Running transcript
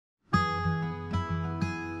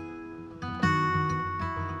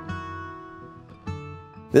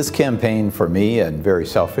This campaign for me, and very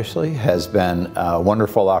selfishly, has been a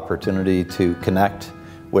wonderful opportunity to connect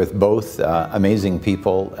with both amazing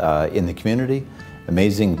people in the community,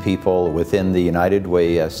 amazing people within the United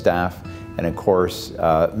Way staff, and of course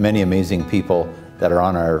many amazing people that are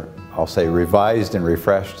on our, I'll say, revised and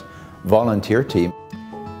refreshed volunteer team.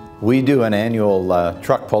 We do an annual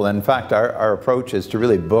truck pull. In fact, our approach is to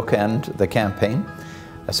really bookend the campaign.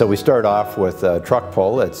 So we start off with a truck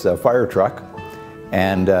pull. It's a fire truck.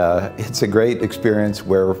 And it's a great experience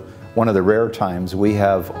where one of the rare times we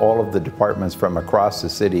have all of the departments from across the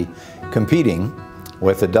city competing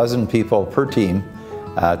with a dozen people per team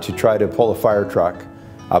to try to pull a fire truck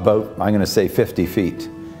about, I'm going to say, 50 feet.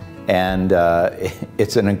 And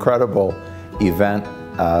it's an incredible event.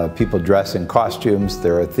 People dress in costumes,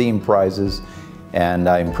 there are theme prizes, and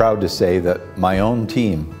I'm proud to say that my own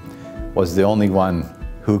team was the only one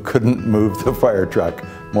who couldn't move the fire truck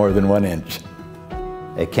more than 1 inch.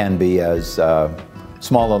 It can be as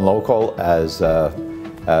small and local as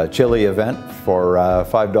a chili event for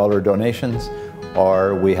 $5 donations,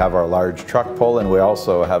 or we have our large truck pull, and we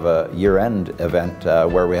also have a year-end event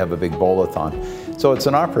where we have a big bowl-a-thon. So it's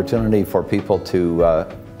an opportunity for people to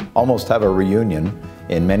almost have a reunion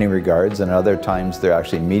in many regards, and other times they're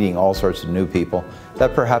actually meeting all sorts of new people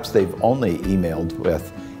that perhaps they've only emailed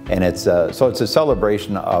with. And so it's a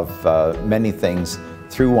celebration of many things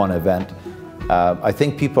through one event. I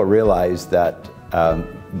think people realize that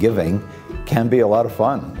giving can be a lot of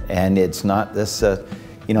fun, and it's not this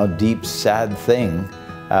deep, sad thing,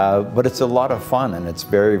 but it's a lot of fun, and it's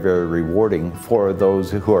very, very rewarding for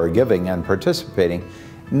those who are giving and participating,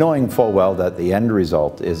 knowing full well that the end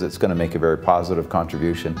result is it's going to make a very positive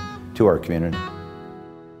contribution to our community.